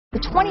The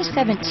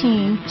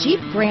 2017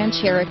 Jeep Grand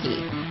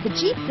Cherokee. The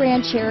Jeep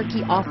Grand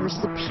Cherokee offers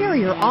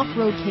superior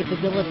off-road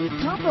capability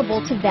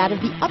comparable to that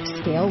of the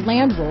upscale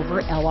Land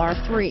Rover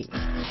LR3.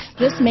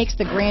 This makes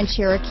the Grand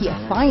Cherokee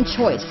a fine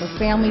choice for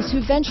families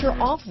who venture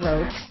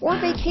off-road or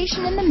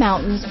vacation in the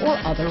mountains or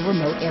other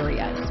remote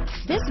areas.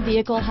 This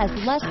vehicle has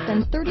less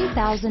than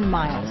 30,000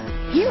 miles.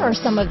 Here are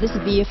some of this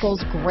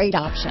vehicle's great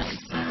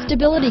options: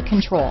 stability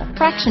control,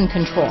 traction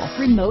control,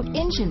 remote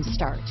engine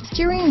start,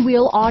 steering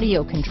wheel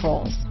audio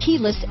controls,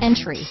 keyless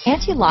entry,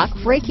 anti-lock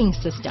braking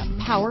system,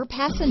 power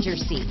passenger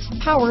seat,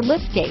 power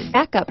liftgate,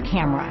 backup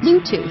camera,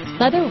 Bluetooth,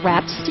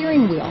 leather-wrapped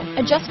steering wheel,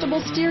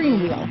 adjustable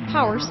steering wheel,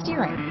 power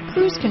steering,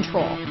 cruise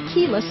control,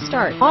 keyless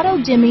start,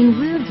 auto-dimming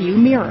rear view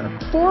mirror,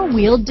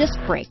 four-wheel disc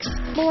brakes,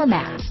 floor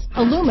mats,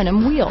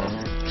 aluminum wheels.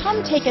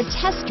 Come take a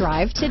test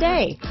drive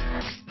today.